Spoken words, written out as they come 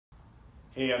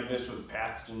Hey, I'm Vince with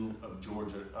Pathogen of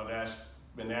Georgia. I've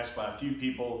been asked by a few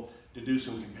people to do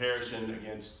some comparison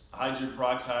against hydrogen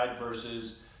peroxide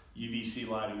versus UVC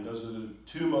lighting. Those are the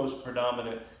two most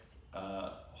predominant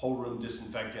whole room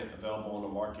disinfectant available on the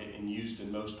market and used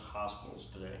in most hospitals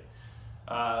today.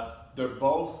 They're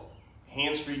both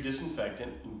hands-free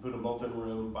disinfectant. You can put them both in a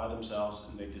room by themselves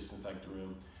and they disinfect the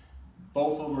room.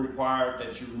 Both of them require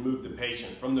that you remove the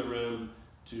patient from the room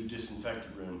to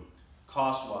disinfect the room.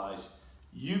 Cost-wise,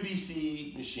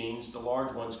 UVC machines, the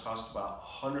large ones, cost about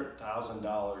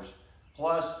 $100,000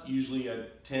 plus usually a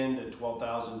 $10,000 to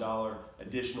 $12,000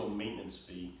 additional maintenance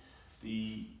fee.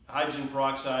 The hydrogen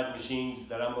peroxide machines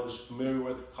that I'm most familiar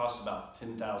with cost about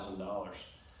 $10,000.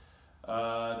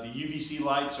 The UVC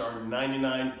lights are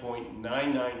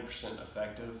 99.99%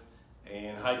 effective,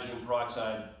 and hydrogen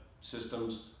peroxide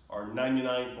systems are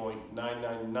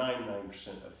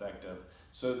 99.9999% effective.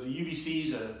 So the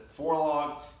UVCs are 4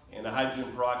 log, and the hydrogen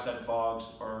peroxide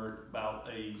fogs are about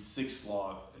a 6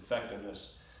 log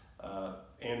effectiveness.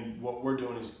 And what we're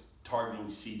doing is targeting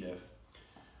C. diff.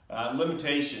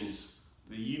 Limitations.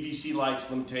 The UVC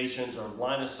lights limitations are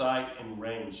line of sight and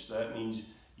range. So that means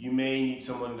you may need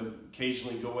someone to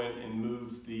occasionally go in and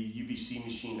move the UVC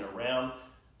machine around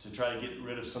to try to get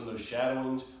rid of some of those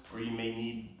shadowings, or you may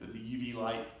need the UV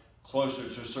light closer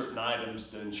to certain items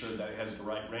to ensure that it has the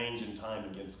right range and time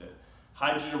against it.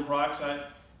 Hydrogen peroxide,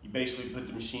 you basically put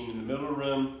the machine in the middle of the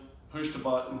room, push the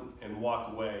button, and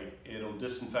walk away. It'll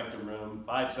disinfect the room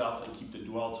by itself and keep the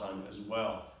dwell time as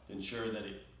well to ensure that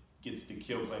it gets the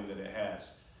kill claim that it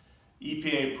has.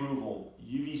 EPA approval.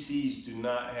 UVCs do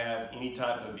not have any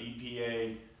type of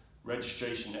EPA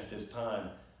registration at this time.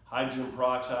 Hydrogen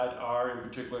peroxide, our in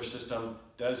particular system,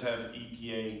 does have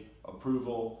EPA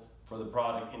approval for the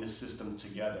product in the system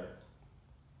together.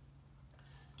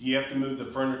 Do you have to move the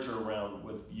furniture around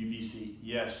with UVC?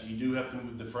 Yes, you do have to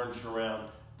move the furniture around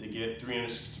to get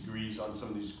 360 degrees on some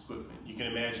of these equipment. You can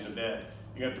imagine a bed.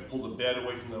 You have to pull the bed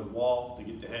away from the wall to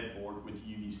get the headboard with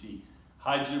UVC.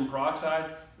 Hydrogen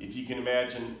peroxide, if you can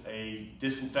imagine a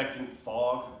disinfecting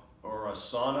fog or a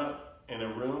sauna in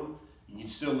a room, you can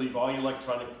still leave all your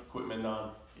electronic equipment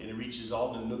on and it reaches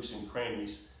all the nooks and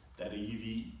crannies that a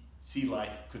UVC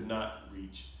light could not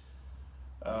reach.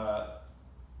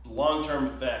 Long-term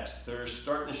effects. They're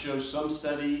starting to show some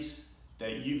studies that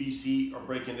UVC are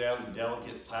breaking down the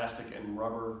delicate plastic and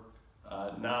rubber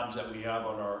knobs that we have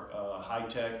on our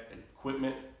high-tech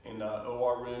equipment in the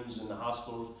OR rooms in the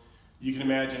hospitals. You can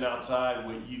imagine outside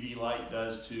what UV light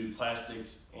does to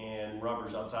plastics and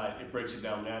rubbers outside. It breaks it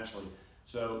down naturally.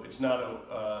 So it's not an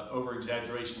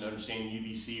over-exaggeration to understand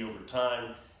UVC over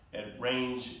time. At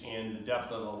range and the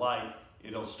depth of the light,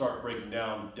 it'll start breaking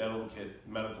down delicate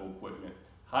medical equipment.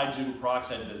 Hydrogen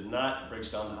peroxide does not. It breaks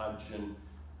down to hydrogen,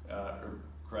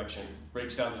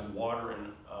 breaks down to water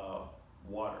and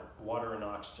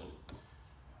oxygen.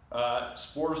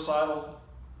 Sporicidal,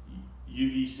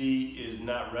 UVC is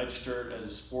not registered as a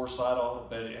sporicidal,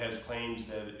 but it has claims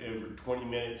that over 20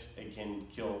 minutes it can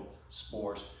kill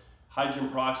spores. Hydrogen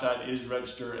peroxide is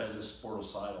registered as a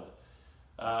sporicidal.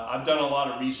 I've done a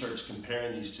lot of research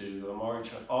comparing these two. I'm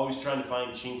always trying to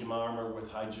find chink in my armor with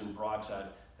hydrogen peroxide.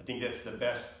 I think that's the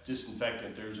best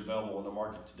disinfectant there's available in the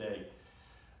market today.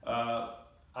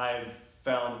 I've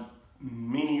found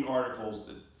many articles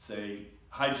that say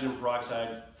hydrogen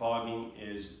peroxide fogging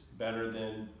is better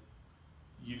than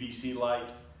UVC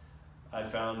light. I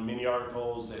found many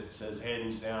articles that says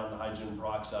hands down hydrogen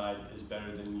peroxide is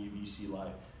better than UVC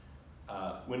light.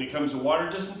 When it comes to water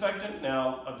disinfectant,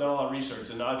 now I've done a lot of research,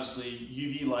 and obviously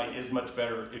UV light is much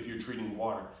better if you're treating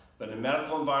water. But in a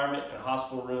medical environment, in a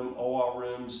hospital room, OR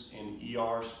rooms, in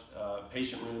ERs,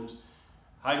 patient rooms,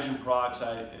 hydrogen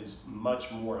peroxide is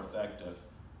much more effective.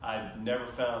 I've never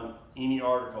found any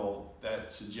article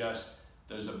that suggests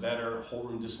there's a better whole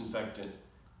room disinfectant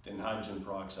than hydrogen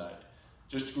peroxide.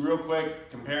 Just a real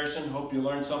quick comparison, hope you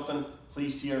learned something.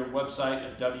 Please see our website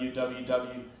at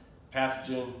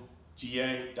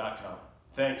www.pathogenga.com.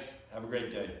 Thanks, have a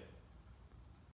great day.